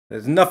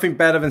There's nothing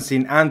better than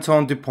seeing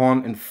Antoine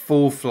Dupont in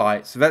full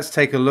flight, so let's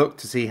take a look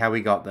to see how he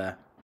got there.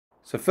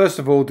 So first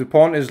of all,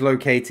 Dupont is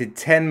located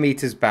 10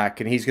 meters back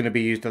and he's going to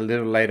be used a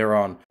little later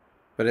on.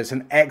 But it's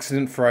an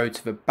excellent throw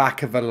to the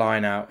back of the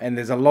line out, and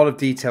there's a lot of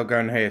detail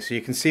going here. So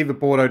you can see the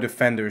Bordeaux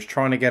defender is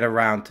trying to get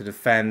around to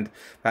defend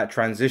that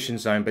transition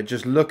zone, but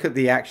just look at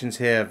the actions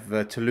here of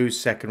the Toulouse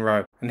second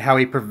row and how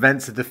he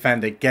prevents the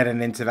defender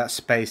getting into that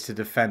space to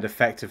defend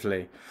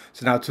effectively.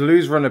 So now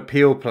Toulouse run a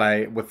peel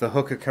play with the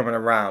hooker coming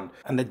around,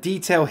 and the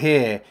detail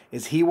here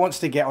is he wants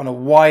to get on a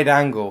wide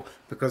angle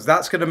because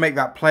that's going to make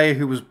that player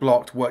who was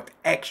blocked work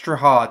extra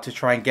hard to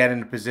try and get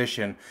in a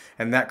position,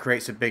 and that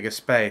creates a bigger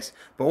space.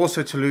 But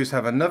also Toulouse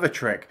have another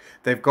trick.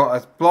 They've got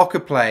a blocker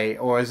play,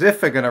 or as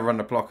if they're going to run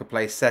a blocker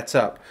play, set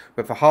up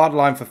with a hard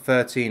line for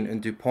 13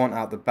 and Dupont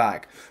out the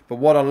back. But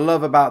what I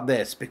love about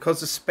this, because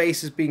the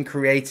space has been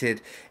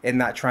created in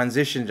that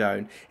transition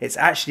zone, it's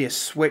actually a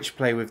switch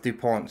play with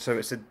Dupont. So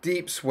it's a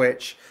deep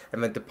switch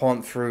and then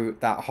Dupont through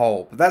that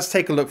hole. But let's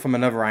take a look from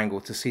another angle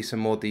to see some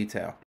more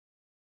detail.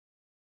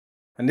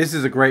 And this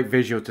is a great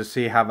visual to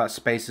see how that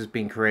space has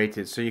been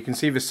created. So you can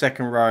see the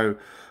second row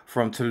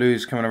from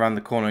Toulouse coming around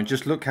the corner, and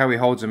just look how he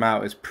holds him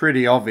out. It's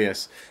pretty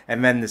obvious.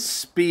 And then the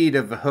speed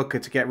of the hooker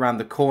to get around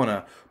the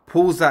corner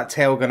pulls that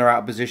tail gunner out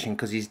of position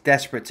because he's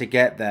desperate to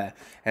get there,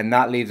 and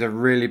that leaves a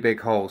really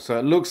big hole. So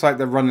it looks like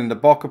they're running the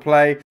blocker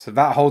play, so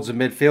that holds the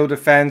midfield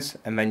defense,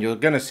 and then you're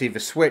going to see the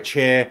switch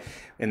here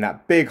in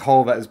that big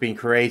hole that has been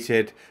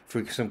created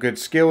through some good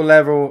skill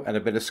level and a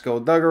bit of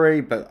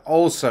skullduggery. But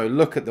also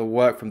look at the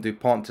work from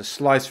Dupont to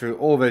slice through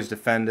all those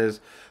defenders,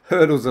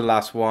 hurdles the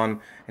last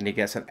one, and he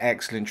gets an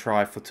excellent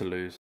try for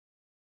Toulouse.